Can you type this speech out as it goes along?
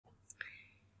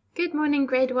Good morning,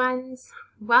 grade ones.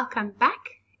 Welcome back.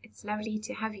 It's lovely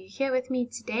to have you here with me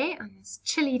today on this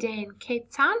chilly day in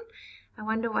Cape Town. I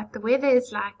wonder what the weather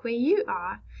is like where you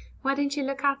are. Why don't you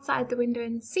look outside the window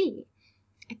and see?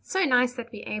 It's so nice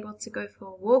that we're able to go for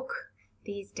a walk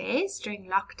these days during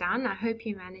lockdown. I hope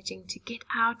you're managing to get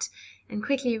out and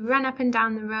quickly run up and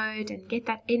down the road and get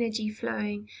that energy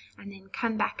flowing and then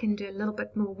come back and do a little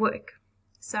bit more work.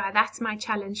 So that's my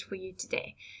challenge for you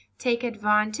today. Take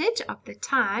advantage of the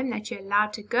time that you're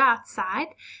allowed to go outside,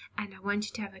 and I want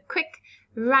you to have a quick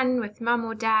run with mum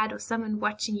or dad or someone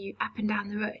watching you up and down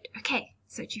the road. Okay,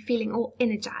 so that you're feeling all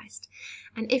energized.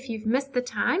 And if you've missed the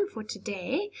time for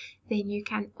today, then you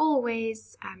can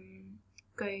always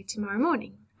go tomorrow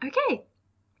morning. Okay,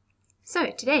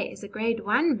 so today is a grade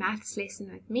 1 maths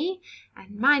lesson with me,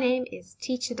 and my name is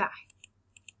Teacher Di.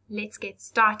 Let's get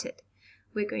started.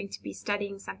 We're going to be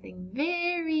studying something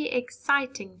very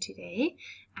exciting today,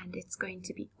 and it's going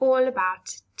to be all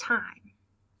about time.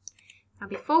 Now,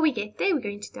 before we get there, we're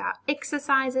going to do our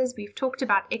exercises. We've talked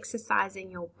about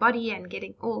exercising your body and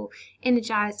getting all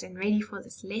energized and ready for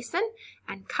this lesson,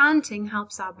 and counting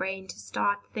helps our brain to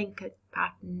start thinking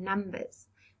about numbers.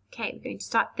 Okay, we're going to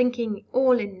start thinking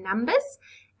all in numbers,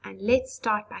 and let's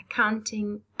start by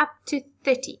counting up to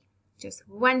 30. Just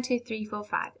 1, 2, 3, 4,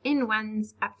 5 in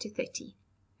ones up to 30.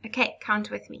 Okay,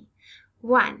 count with me.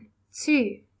 1,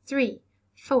 2, 3,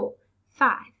 4,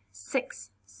 5, 6,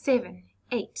 7,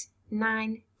 8,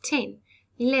 9, 10,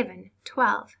 11,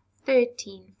 12,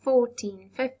 13, 14,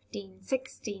 15,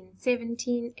 16,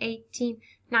 17, 18,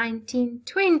 19,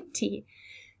 20,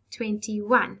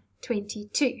 21,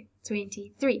 22,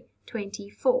 23,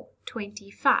 24,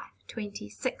 25,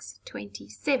 26,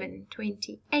 27,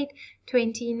 28,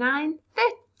 29,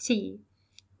 30.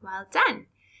 Well done.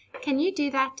 Can you do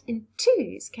that in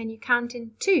twos? Can you count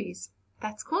in twos?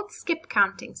 That's called skip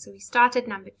counting. So we start at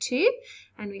number 2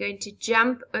 and we're going to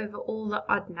jump over all the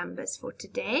odd numbers for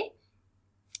today.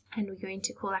 And we're going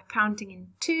to call our counting in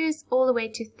twos all the way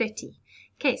to 30.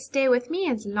 Okay, stay with me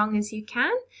as long as you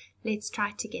can. Let's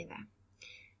try together.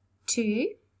 2,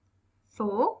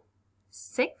 4,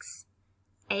 6,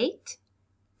 8,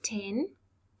 10,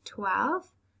 12,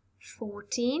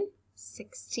 14,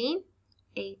 16,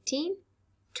 18,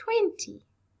 20,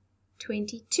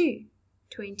 22,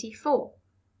 24,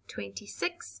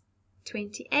 26,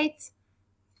 28,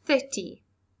 30.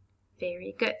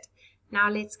 Very good. Now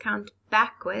let's count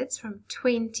backwards from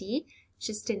 20,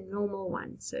 just in normal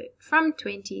ones. So from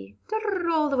 20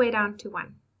 all the way down to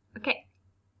 1. Okay.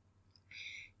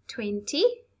 20,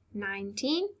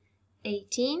 19,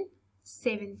 18,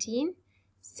 17,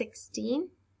 16,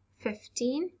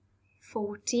 15,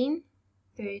 14,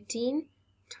 13,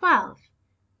 12.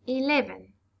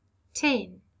 11,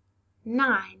 10,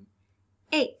 9,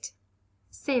 8,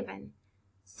 7,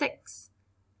 6,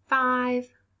 5,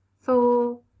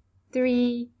 4,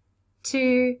 3,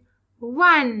 2,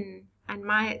 1. And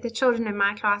the children in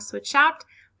my class would shout,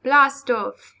 blast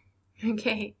off.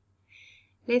 Okay,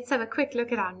 let's have a quick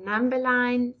look at our number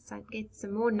line. So I'll get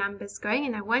some more numbers going,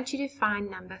 and I want you to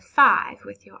find number 5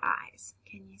 with your eyes.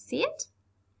 Can you see it?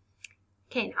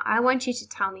 Okay, now I want you to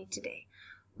tell me today,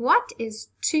 what is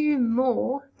 2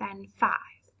 more than 5?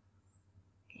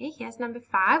 Okay, here's number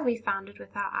 5. We found it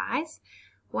with our eyes.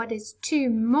 What is 2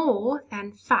 more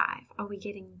than 5? Are we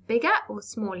getting bigger or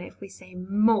smaller if we say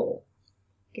more?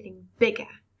 Getting bigger.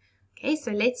 Okay,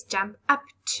 so let's jump up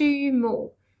 2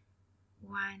 more.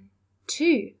 1,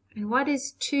 2. And what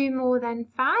is 2 more than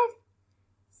 5?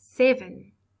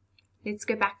 7. Let's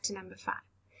go back to number 5.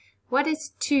 What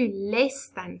is 2 less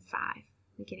than 5?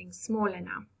 We're getting smaller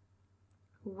now.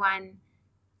 1,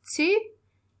 2.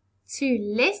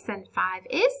 2 less than 5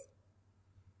 is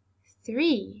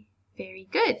 3. Very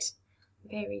good.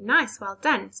 Very nice. Well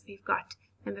done. So we've got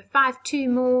number 5, 2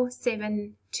 more,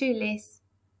 7, 2 less,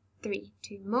 3.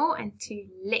 2 more and 2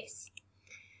 less.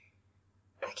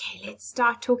 Okay, let's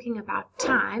start talking about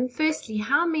time. Firstly,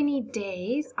 how many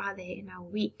days are there in a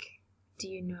week? Do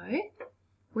you know?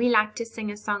 We like to sing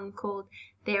a song called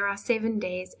There Are 7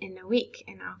 Days in a Week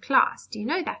in our class. Do you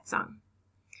know that song?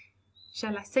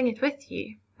 Shall I sing it with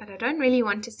you? But I don't really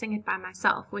want to sing it by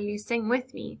myself. Will you sing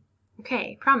with me?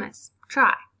 Okay, promise.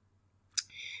 Try.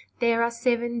 There are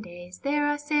 7 days, there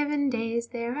are 7 days,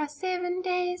 there are 7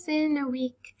 days in a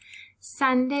week.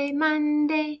 Sunday,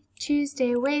 Monday,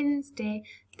 Tuesday, Wednesday,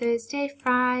 Thursday,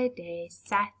 Friday,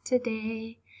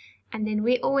 Saturday. And then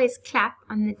we always clap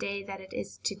on the day that it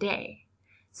is today.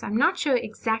 So I'm not sure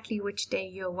exactly which day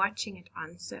you're watching it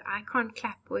on, so I can't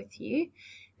clap with you.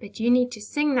 But you need to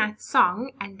sing that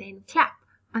song and then clap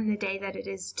on the day that it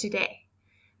is today.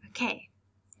 Okay,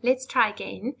 let's try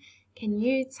again. Can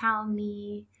you tell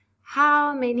me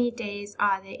how many days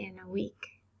are there in a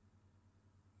week?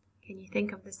 Can you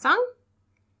think of the song?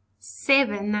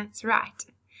 7, that's right.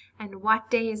 And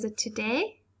what day is it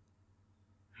today?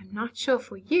 I'm not sure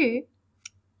for you.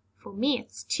 For me,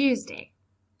 it's Tuesday.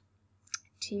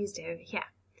 Tuesday over here.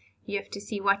 You have to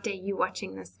see what day you're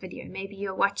watching this video. Maybe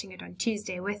you're watching it on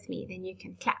Tuesday with me, then you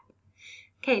can clap.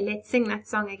 Okay, let's sing that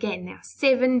song again. There are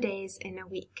 7 days in a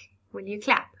week. Will you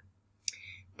clap?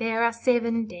 There are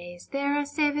 7 days, there are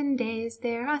 7 days,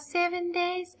 there are 7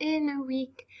 days in a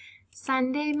week.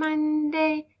 Sunday,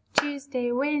 Monday,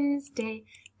 Tuesday, Wednesday,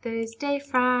 Thursday,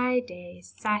 Friday,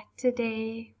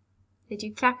 Saturday. Did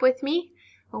you clap with me?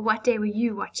 Or what day were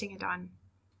you watching it on?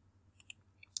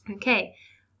 Okay,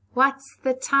 what's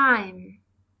the time?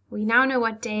 We now know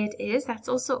what day it is. That's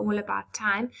also all about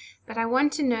time. But I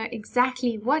want to know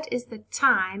exactly what is the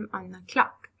time on the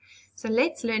clock. So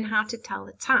let's learn how to tell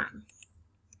the time.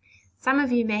 Some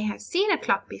of you may have seen a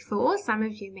clock before. Some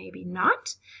of you maybe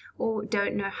not, or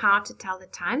don't know how to tell the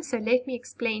time. So let me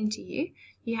explain to you.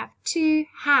 You have 2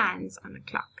 hands on a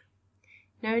clock.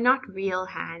 No, not real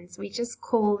hands. We just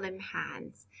call them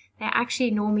hands. They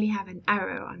actually normally have an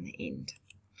arrow on the end.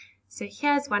 So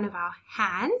here's one of our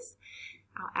hands,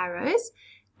 our arrows,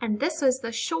 and this was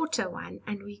the shorter one,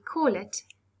 and we call it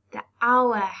the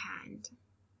hour hand.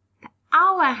 The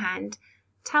hour hand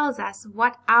tells us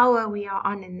what hour we are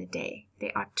on in the day.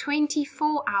 There are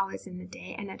 24 hours in the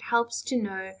day, and it helps to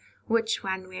know which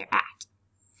one we're at.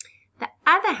 The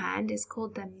other hand is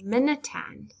called the minute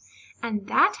hand, and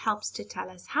that helps to tell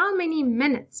us how many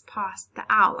minutes past the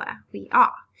hour we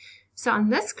are. So on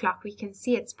this clock, we can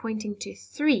see it's pointing to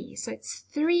 3. So it's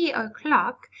 3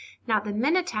 o'clock. Now the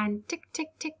minute hand tick,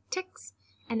 tick, tick, ticks,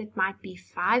 and it might be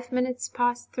 5 minutes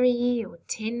past 3 or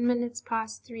 10 minutes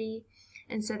past 3.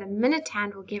 And so the minute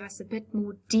hand will give us a bit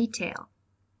more detail.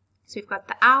 So we've got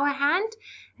the hour hand,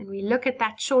 and we look at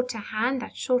that shorter hand,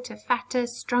 that shorter, fatter,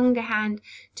 stronger hand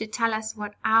to tell us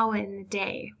what hour in the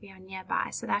day we are nearby.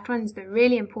 So that one's the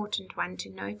really important one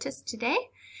to notice today.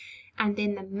 And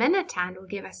then the minute hand will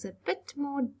give us a bit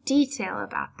more detail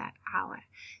about that hour.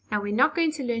 Now we're not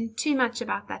going to learn too much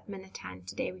about that minute hand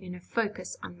today. We're going to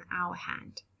focus on the hour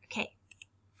hand. Okay,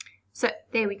 so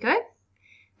there we go.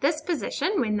 This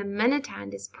position, when the minute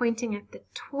hand is pointing at the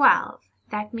 12,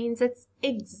 that means it's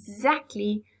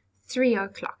exactly 3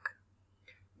 o'clock.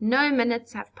 No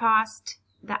minutes have passed.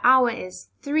 The hour is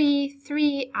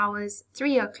 3 hours,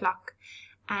 3 o'clock.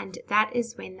 And that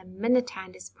is when the minute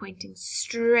hand is pointing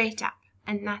straight up.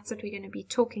 And that's what we're going to be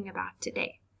talking about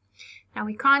today. Now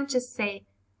we can't just say,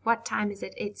 what time is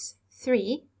it? It's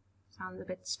 3. Sounds a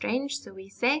bit strange. So we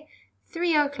say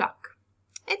 3 o'clock.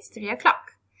 It's 3 o'clock.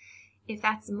 If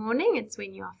that's morning, it's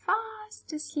when you are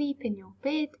fast asleep in your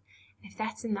bed. If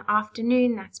that's in the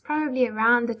afternoon, that's probably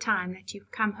around the time that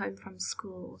you've come home from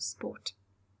school or sport.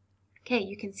 Okay,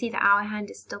 you can see the hour hand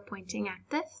is still pointing at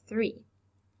the 3.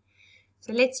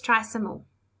 So let's try some more.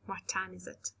 What time is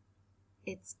it?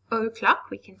 It's o'clock,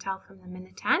 we can tell from the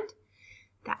minute hand.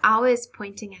 The hour is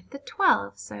pointing at the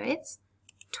 12, so it's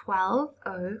 12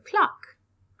 o'clock.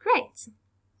 Great.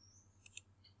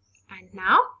 And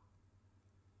now,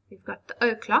 we've got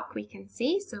the o'clock, we can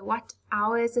see. So what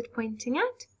hour is it pointing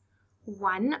at?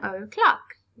 1 o'clock.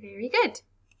 Very good.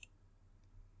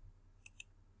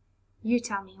 You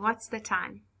tell me, what's the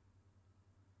time?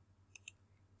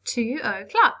 2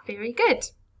 o'clock. Very good.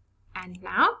 And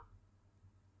now,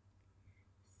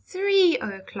 3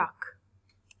 o'clock.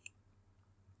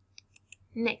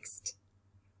 Next.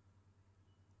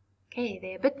 Okay,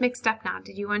 they're a bit mixed up now.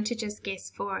 Did you want to just guess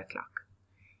 4 o'clock?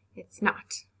 It's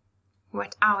not.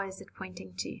 What hour is it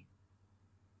pointing to?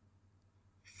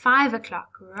 5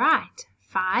 o'clock. Right.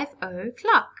 5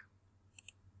 o'clock.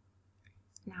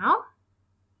 Now,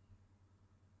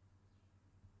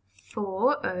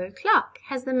 4 o'clock.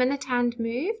 Has the minute hand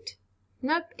moved?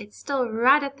 Nope, it's still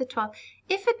right at the 12.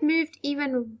 If it moved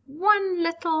even one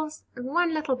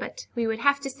little bit, we would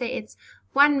have to say it's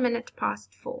 1 minute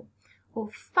past 4 or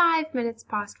 5 minutes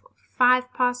past 4.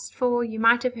 5 past 4, you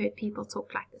might have heard people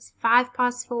talk like this. 5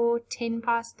 past 4, 10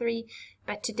 past 3,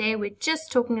 but today we're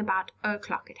just talking about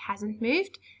o'clock. It hasn't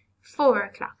moved. 4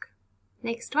 o'clock.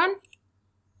 Next one.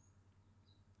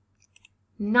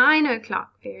 9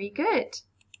 o'clock. Very good.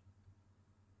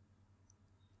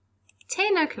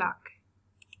 10 o'clock.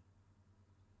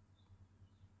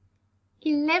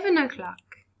 11 o'clock.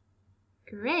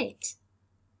 Great.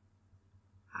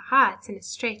 Aha, it's in a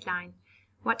straight line.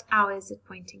 What hour is it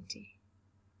pointing to?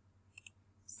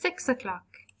 6 o'clock.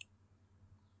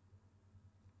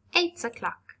 8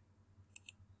 o'clock.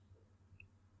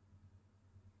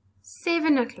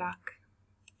 7 o'clock.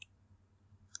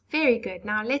 Very good.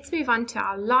 Now let's move on to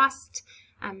our last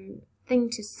thing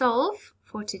to solve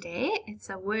for today. It's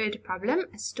a word problem,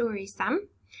 a story sum.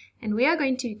 And we are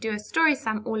going to do a story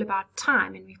sum all about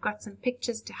time, and we've got some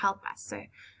pictures to help us. So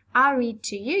I'll read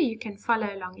to you. You can follow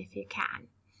along if you can.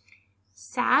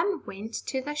 Sam went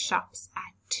to the shops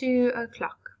at 2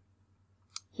 o'clock.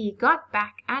 He got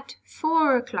back at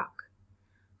 4 o'clock.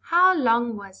 How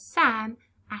long was Sam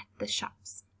at the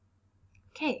shops?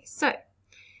 Okay, so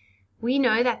we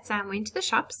know that Sam went to the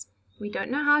shops. We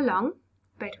don't know how long,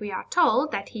 but we are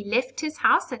told that he left his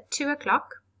house at 2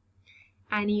 o'clock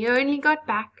and he only got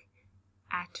back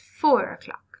at 4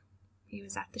 o'clock. He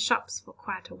was at the shops for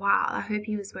quite a while. I hope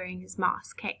he was wearing his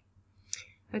mask.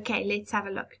 Okay, let's have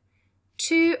a look.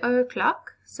 2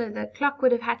 o'clock, so the clock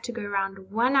would have had to go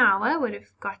around 1 hour, would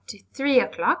have got to 3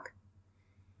 o'clock,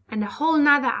 and a whole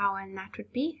nother hour, and that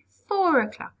would be 4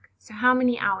 o'clock. So how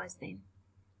many hours then?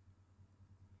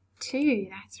 2,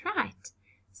 that's right.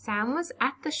 Sam was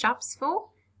at the shops for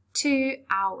 2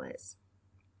 hours.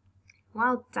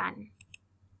 Well done.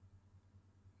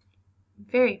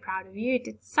 Very proud of you. You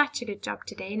did such a good job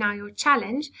today. Now your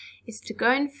challenge is to go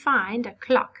and find a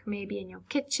clock, maybe in your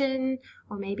kitchen,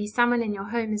 or maybe someone in your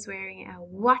home is wearing a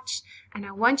watch, and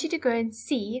I want you to go and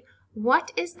see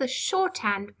what is the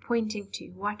shorthand pointing to.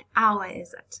 What hour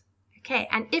is it? Okay,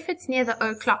 and if it's near the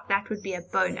o'clock, that would be a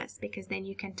bonus, because then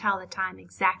you can tell the time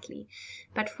exactly.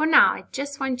 But for now, I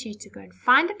just want you to go and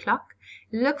find a clock,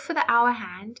 look for the hour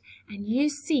hand, and you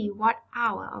see what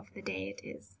hour of the day it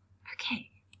is. Okay.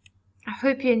 I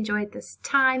hope you enjoyed this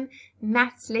time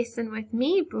maths lesson with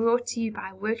me, brought to you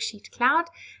by WorksheetCloud,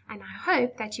 and I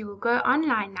hope that you will go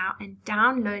online now and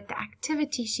download the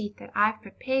activity sheet that I've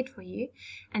prepared for you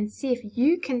and see if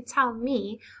you can tell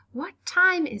me what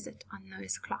time is it on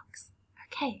those clocks.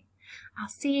 Okay, I'll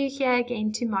see you here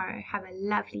again tomorrow. Have a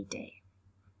lovely day.